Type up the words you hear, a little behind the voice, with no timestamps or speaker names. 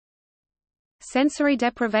Sensory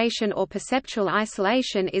deprivation or perceptual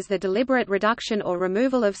isolation is the deliberate reduction or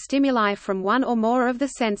removal of stimuli from one or more of the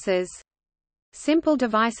senses. Simple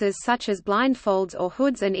devices such as blindfolds or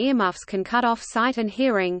hoods and earmuffs can cut off sight and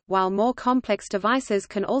hearing, while more complex devices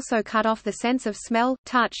can also cut off the sense of smell,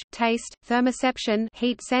 touch, taste, thermoception,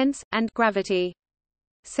 heat sense, and gravity.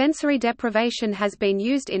 Sensory deprivation has been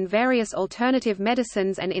used in various alternative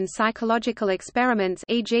medicines and in psychological experiments,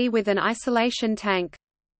 e.g. with an isolation tank.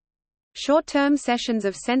 Short-term sessions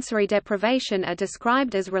of sensory deprivation are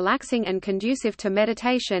described as relaxing and conducive to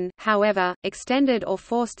meditation. However, extended or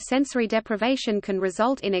forced sensory deprivation can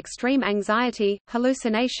result in extreme anxiety,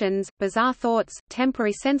 hallucinations, bizarre thoughts,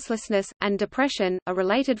 temporary senselessness, and depression. A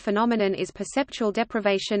related phenomenon is perceptual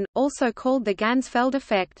deprivation, also called the Ganzfeld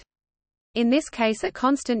effect. In this case, a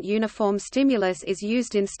constant uniform stimulus is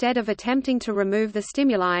used instead of attempting to remove the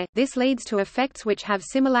stimuli. This leads to effects which have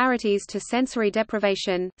similarities to sensory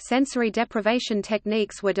deprivation. Sensory deprivation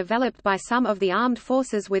techniques were developed by some of the armed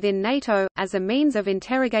forces within NATO, as a means of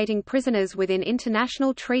interrogating prisoners within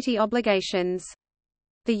international treaty obligations.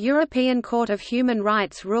 The European Court of Human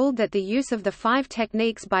Rights ruled that the use of the 5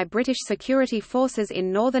 techniques by British security forces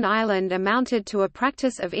in Northern Ireland amounted to a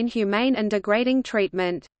practice of inhumane and degrading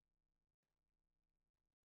treatment.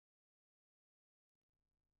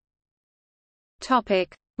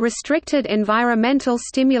 Restricted environmental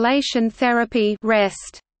stimulation therapy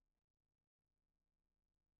 (REST).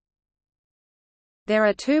 There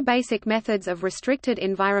are 2 basic methods of restricted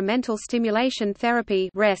environmental stimulation therapy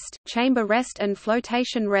 (REST): chamber rest and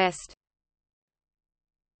flotation rest.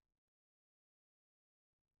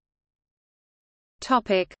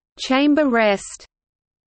 Chamber rest.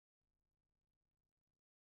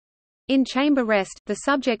 In chamber rest, the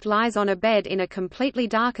subject lies on a bed in a completely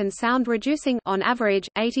dark and sound-reducing, on average,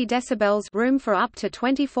 80 decibels room for up to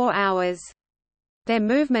 24 hours. Their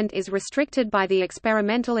movement is restricted by the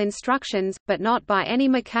experimental instructions, but not by any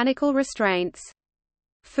mechanical restraints.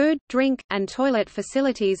 Food, drink, and toilet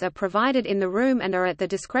facilities are provided in the room and are at the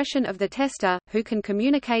discretion of the tester, who can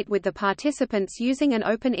communicate with the participants using an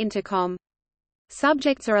open intercom.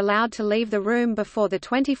 Subjects are allowed to leave the room before the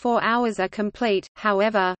 24 hours are complete,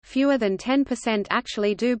 however, fewer than 10%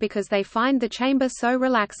 actually do because they find the chamber so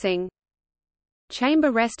relaxing.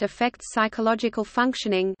 Chamber rest affects psychological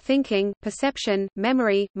functioning, thinking, perception,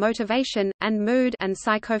 memory, motivation, and mood, and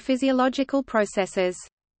psychophysiological processes.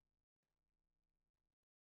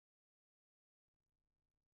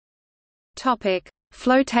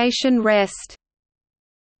 Flotation rest.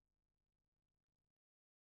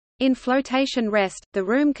 In flotation rest, the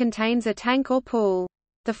room contains a tank or pool.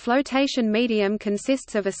 The flotation medium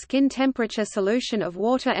consists of a skin temperature solution of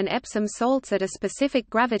water and Epsom salts at a specific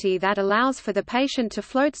gravity that allows for the patient to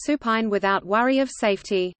float supine without worry of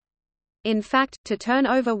safety. In fact, to turn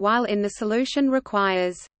over while in the solution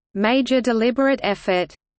requires major deliberate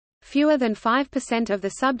effort. Fewer than 5% of the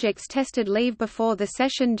subjects tested leave before the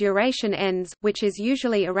session duration ends, which is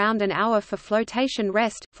usually around an hour for flotation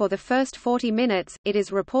rest. For the first 40 minutes, it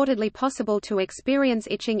is reportedly possible to experience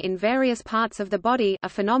itching in various parts of the body, a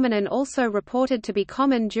phenomenon also reported to be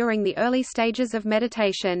common during the early stages of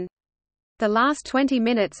meditation. The last 20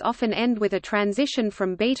 minutes often end with a transition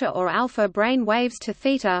from beta or alpha brain waves to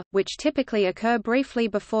theta, which typically occur briefly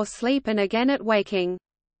before sleep and again at waking.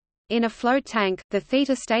 In a float tank, the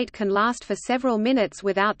theta state can last for several minutes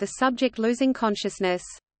without the subject losing consciousness.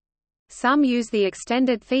 Some use the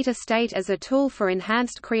extended theta state as a tool for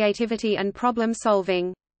enhanced creativity and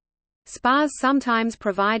problem-solving. Spas sometimes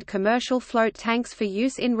provide commercial float tanks for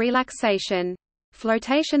use in relaxation.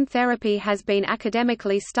 Flotation therapy has been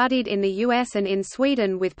academically studied in the US and in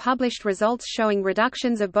Sweden with published results showing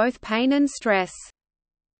reductions of both pain and stress.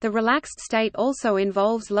 The relaxed state also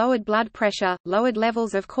involves lowered blood pressure, lowered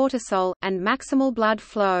levels of cortisol, and maximal blood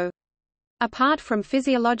flow. Apart from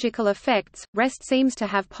physiological effects, rest seems to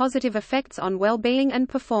have positive effects on well-being and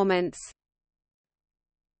performance.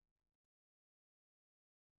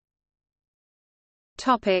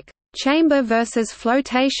 Chamber versus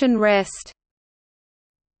flotation rest.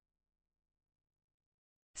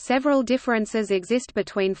 Several differences exist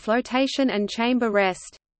between flotation and chamber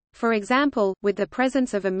rest. For example, with the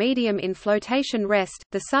presence of a medium in flotation rest,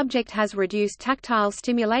 the subject has reduced tactile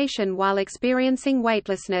stimulation while experiencing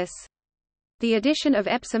weightlessness. The addition of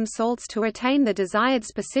Epsom salts to attain the desired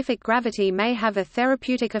specific gravity may have a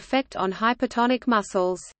therapeutic effect on hypertonic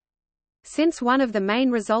muscles. Since one of the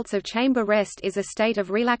main results of chamber rest is a state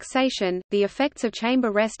of relaxation, the effects of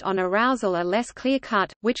chamber rest on arousal are less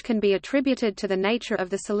clear-cut, which can be attributed to the nature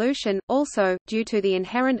of the solution, also, due to the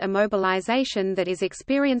inherent immobilization that is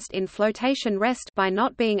experienced in flotation rest by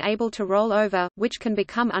not being able to roll over, which can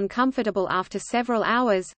become uncomfortable after several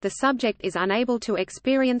hours. The subject is unable to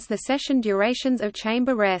experience the session durations of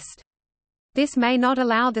chamber rest. This may not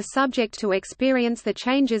allow the subject to experience the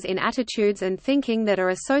changes in attitudes and thinking that are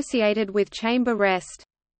associated with chamber rest.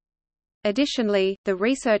 Additionally, the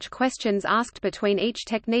research questions asked between each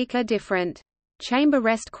technique are different. Chamber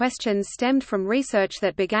rest questions stemmed from research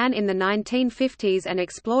that began in the 1950s and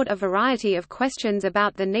explored a variety of questions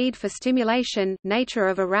about the need for stimulation, nature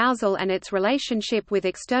of arousal and its relationship with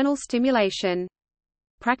external stimulation.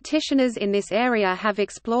 Practitioners in this area have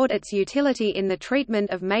explored its utility in the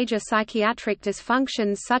treatment of major psychiatric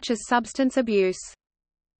dysfunctions such as substance abuse.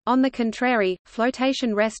 On the contrary,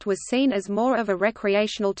 flotation rest was seen as more of a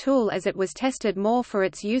recreational tool as it was tested more for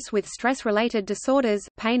its use with stress-related disorders,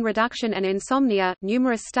 pain reduction and insomnia.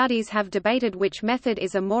 Numerous studies have debated which method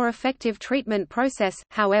is a more effective treatment process,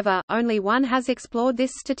 however, only one has explored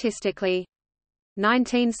this statistically.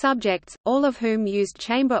 19 subjects, all of whom used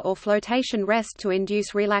chamber or flotation rest to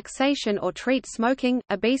induce relaxation or treat smoking,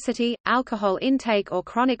 obesity, alcohol intake or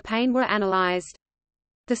chronic pain were analyzed.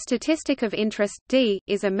 The statistic of interest, D,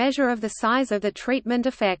 is a measure of the size of the treatment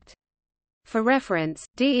effect. For reference,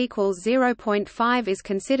 D equals 0.5 is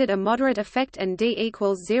considered a moderate effect and D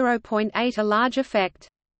equals 0.8 a large effect.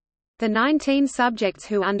 The 19 subjects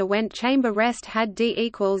who underwent chamber rest had D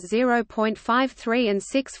equals 0.53 and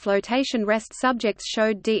 6 flotation rest subjects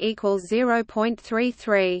showed D equals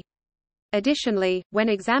 0.33. Additionally, when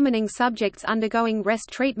examining subjects undergoing rest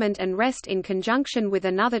treatment and rest in conjunction with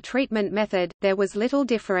another treatment method, there was little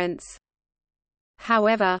difference.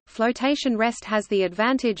 However, flotation rest has the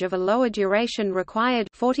advantage of a lower duration required,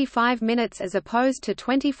 45 minutes as opposed to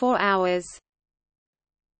 24 hours.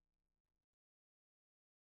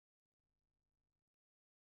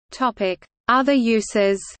 Other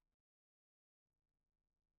uses.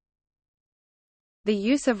 The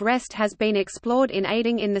use of rest has been explored in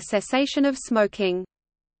aiding in the cessation of smoking.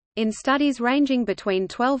 In studies ranging between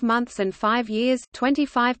 12 months and 5 years,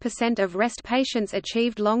 25% of rest patients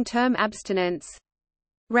achieved long-term abstinence.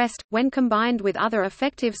 Rest, when combined with other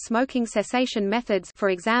effective smoking cessation methods, for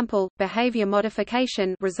example, behavior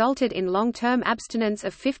modification, resulted in long-term abstinence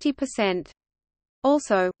of 50%.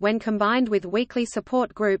 Also, when combined with weekly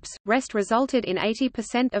support groups, rest resulted in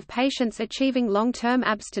 80% of patients achieving long-term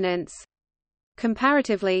abstinence.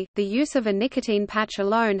 Comparatively, the use of a nicotine patch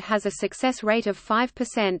alone has a success rate of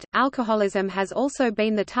 5%. Alcoholism has also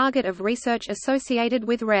been the target of research associated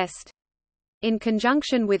with rest. In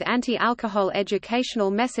conjunction with anti-alcohol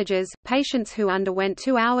educational messages, patients who underwent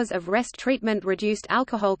 2 hours of rest treatment reduced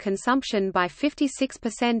alcohol consumption by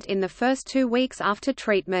 56% in the first 2 weeks after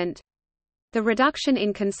treatment. The reduction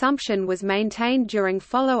in consumption was maintained during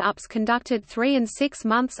follow-ups conducted 3 and 6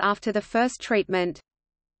 months after the first treatment.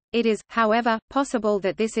 It is, however, possible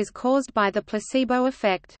that this is caused by the placebo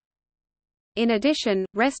effect. In addition,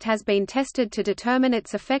 rest has been tested to determine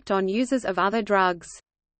its effect on users of other drugs.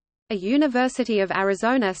 A University of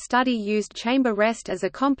Arizona study used chamber rest as a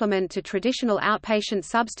complement to traditional outpatient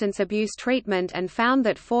substance abuse treatment and found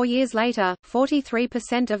that 4 years later,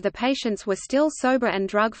 43% of the patients were still sober and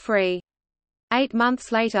drug-free. 8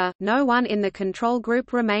 months later, no one in the control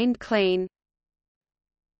group remained clean.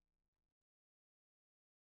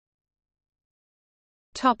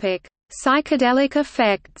 Psychedelic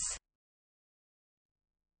effects.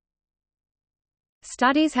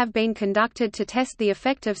 Studies have been conducted to test the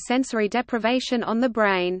effect of sensory deprivation on the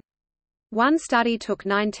brain. One study took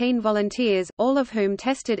 19 volunteers, all of whom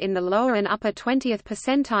tested in the lower and upper 20th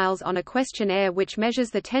percentiles on a questionnaire which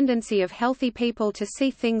measures the tendency of healthy people to see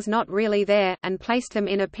things not really there, and placed them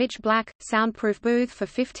in a pitch-black, soundproof booth for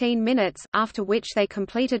 15 minutes, after which they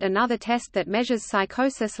completed another test that measures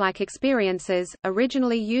psychosis-like experiences,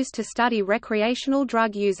 originally used to study recreational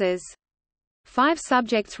drug users. 5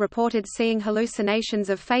 subjects reported seeing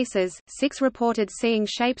hallucinations of faces, 6 reported seeing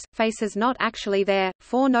shapes, faces not actually there,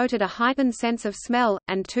 4 noted a heightened sense of smell,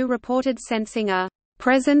 and 2 reported sensing a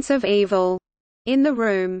presence of evil in the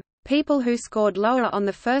room. People who scored lower on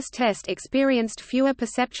the first test experienced fewer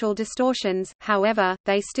perceptual distortions, however,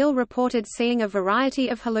 they still reported seeing a variety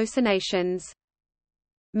of hallucinations.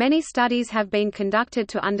 Many studies have been conducted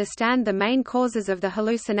to understand the main causes of the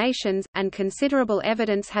hallucinations, and considerable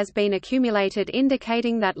evidence has been accumulated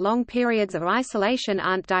indicating that long periods of isolation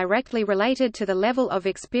aren't directly related to the level of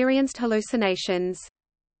experienced hallucinations.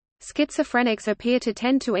 Schizophrenics appear to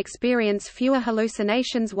tend to experience fewer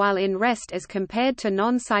hallucinations while in rest as compared to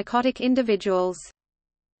non-psychotic individuals.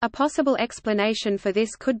 A possible explanation for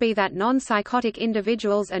this could be that non-psychotic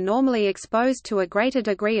individuals are normally exposed to a greater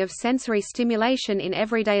degree of sensory stimulation in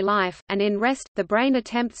everyday life, and in rest, the brain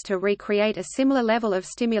attempts to recreate a similar level of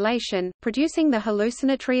stimulation, producing the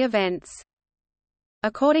hallucinatory events.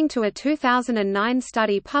 According to a 2009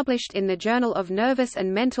 study published in the Journal of Nervous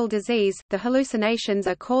and Mental Disease, the hallucinations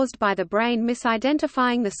are caused by the brain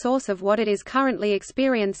misidentifying the source of what it is currently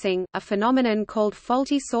experiencing, a phenomenon called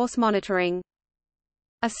faulty source monitoring.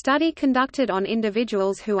 A study conducted on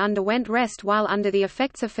individuals who underwent rest while under the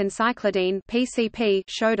effects of phencyclidine (PCP)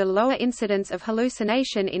 showed a lower incidence of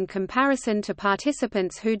hallucination in comparison to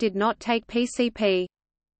participants who did not take PCP.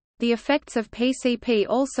 The effects of PCP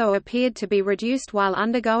also appeared to be reduced while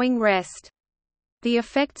undergoing rest. The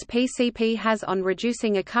effects PCP has on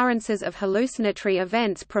reducing occurrences of hallucinatory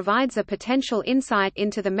events provides a potential insight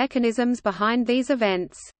into the mechanisms behind these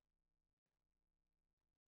events.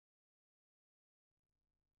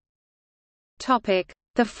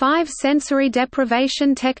 The 5 sensory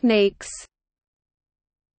deprivation techniques.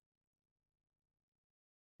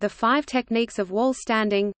 The 5 techniques of wall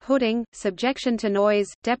standing, hooding, subjection to noise,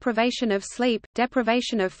 deprivation of sleep,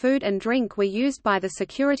 deprivation of food and drink were used by the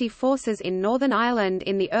security forces in Northern Ireland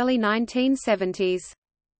in the early 1970s.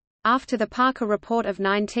 After the Parker Report of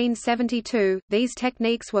 1972, these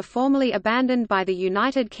techniques were formally abandoned by the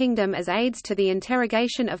United Kingdom as aids to the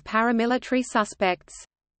interrogation of paramilitary suspects.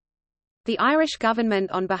 The Irish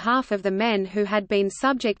government on behalf of the men who had been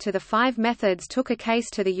subject to the 5 methods took a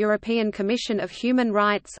case to the European Commission of Human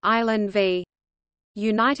Rights Ireland v.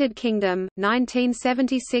 United Kingdom,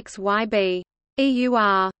 1976 YB.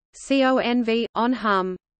 EUR. CONV, on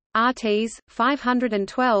Hum. RTs,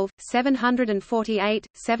 512, 748,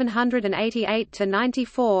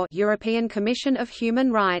 788–94 European Commission of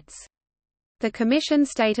Human Rights. The Commission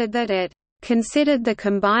stated that it considered the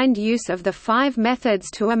combined use of the 5 methods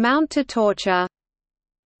to amount to torture.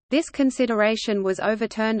 This consideration was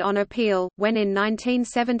overturned on appeal, when in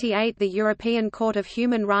 1978 the European Court of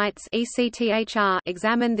Human Rights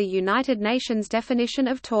examined the United Nations definition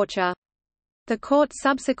of torture. The court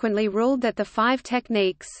subsequently ruled that the 5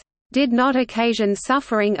 techniques did not occasion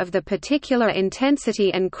suffering of the particular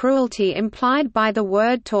intensity and cruelty implied by the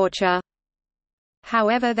word torture.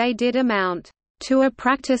 However, they did amount to a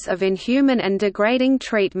practice of inhuman and degrading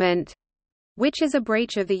treatment, which is a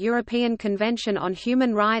breach of the European Convention on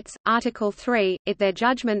Human Rights, Article 3. In their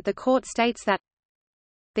judgment, the court states that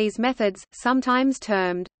these methods, sometimes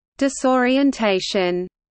termed disorientation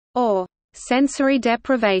or sensory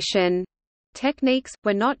deprivation techniques,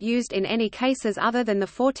 were not used in any cases other than the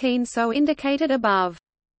 14 so indicated above.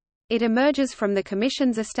 It emerges from the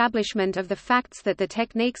Commission's establishment of the facts that the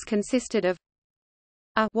techniques consisted of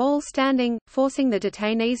a wall standing, forcing the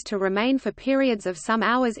detainees to remain for periods of some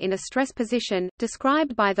hours in a stress position,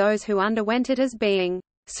 described by those who underwent it as being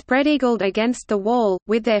spread-eagled against the wall,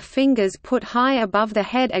 with their fingers put high above the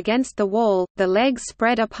head against the wall, the legs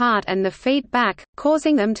spread apart and the feet back,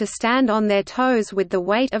 causing them to stand on their toes with the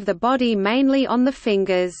weight of the body mainly on the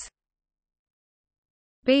fingers.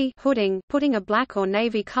 B. Hooding, putting a black or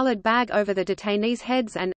navy-colored bag over the detainees'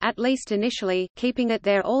 heads and, at least initially, keeping it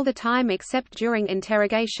there all the time except during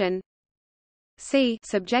interrogation. C.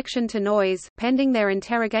 Subjection to noise, pending their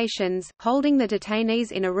interrogations, holding the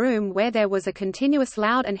detainees in a room where there was a continuous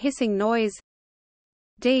loud and hissing noise.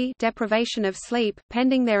 D. Deprivation of sleep,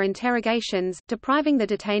 pending their interrogations, depriving the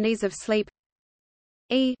detainees of sleep.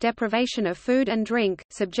 E. Deprivation of food and drink,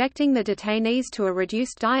 subjecting the detainees to a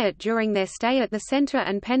reduced diet during their stay at the center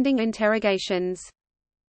and pending interrogations.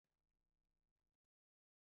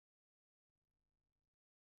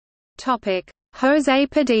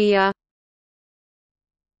 José Padilla.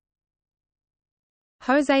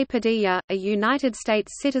 José Padilla, a United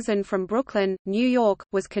States citizen from Brooklyn, New York,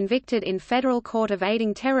 was convicted in federal court of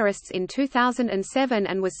aiding terrorists in 2007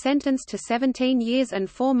 and was sentenced to 17 years and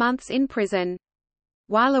 4 months in prison.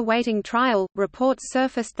 While awaiting trial, reports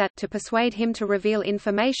surfaced that, to persuade him to reveal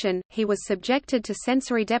information, he was subjected to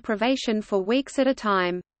sensory deprivation for weeks at a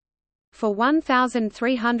time. For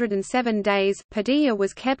 1,307 days, Padilla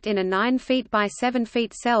was kept in a 9 feet by 7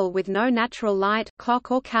 feet cell with no natural light,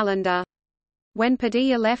 clock or calendar. When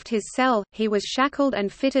Padilla left his cell, he was shackled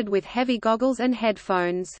and fitted with heavy goggles and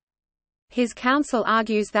headphones. His counsel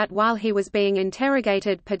argues that while he was being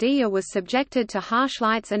interrogated, Padilla was subjected to harsh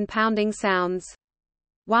lights and pounding sounds.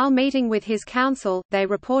 While meeting with his counsel, they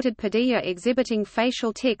reported Padilla exhibiting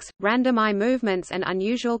facial tics, random eye movements and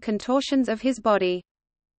unusual contortions of his body.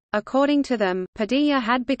 According to them, Padilla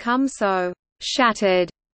had become so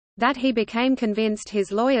shattered That he became convinced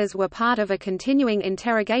his lawyers were part of a continuing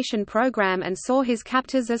interrogation program and saw his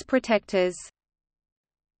captors as protectors.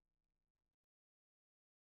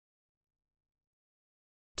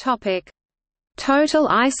 Total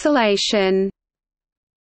isolation.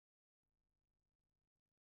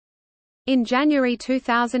 In January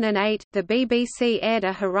 2008, the BBC aired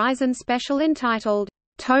a Horizon special entitled,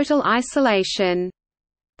 "Total Isolation."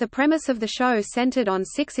 The premise of the show centered on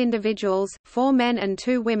 6 individuals, 4 men and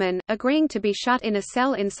 2 women, agreeing to be shut in a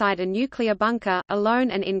cell inside a nuclear bunker, alone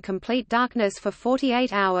and in complete darkness for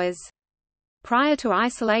 48 hours. Prior to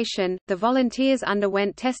isolation, the volunteers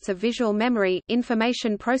underwent tests of visual memory,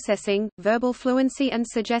 information processing, verbal fluency and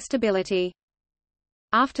suggestibility.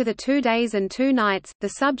 After the 2 days and 2 nights, the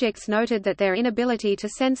subjects noted that their inability to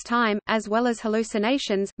sense time, as well as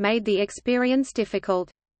hallucinations, made the experience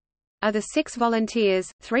difficult. Of the 6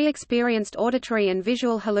 volunteers, 3 experienced auditory and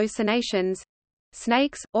visual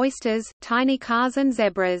hallucinations—snakes, oysters, tiny cars and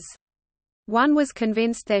zebras. 1 was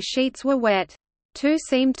convinced their sheets were wet. 2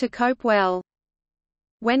 seemed to cope well.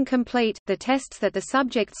 When complete, the tests that the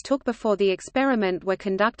subjects took before the experiment were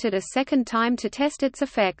conducted a second time to test its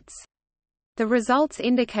effects. The results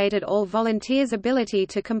indicated all volunteers' ability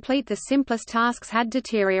to complete the simplest tasks had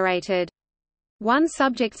deteriorated. 1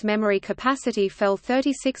 subject's memory capacity fell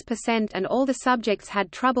 36% and all the subjects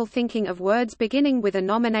had trouble thinking of words beginning with a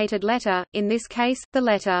nominated letter, in this case, the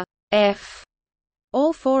letter F.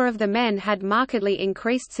 All 4 of the men had markedly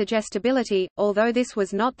increased suggestibility, although this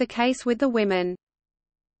was not the case with the women.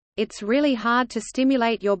 It's really hard to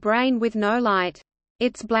stimulate your brain with no light.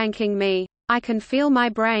 It's blanking me. I can feel my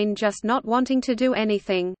brain just not wanting to do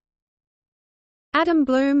anything. Adam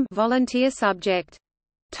Bloom, volunteer subject.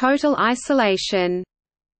 Total isolation.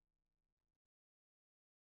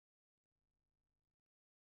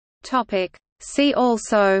 Topic. See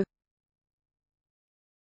also: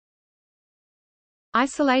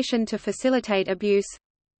 isolation to facilitate abuse,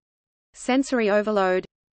 sensory overload,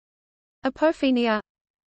 apophenia,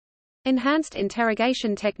 enhanced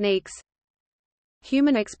interrogation techniques,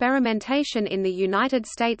 human experimentation in the United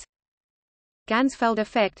States, Ganzfeld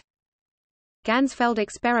effect, Ganzfeld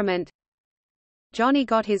experiment, Johnny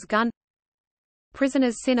got his gun,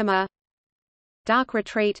 Prisoners Cinema, Dark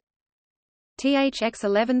Retreat, THX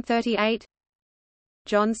 1138,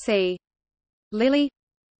 John C. Lilly,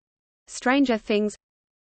 Stranger Things,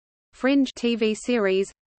 Fringe TV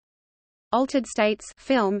series, Altered States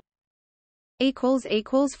film.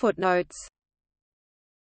 Footnotes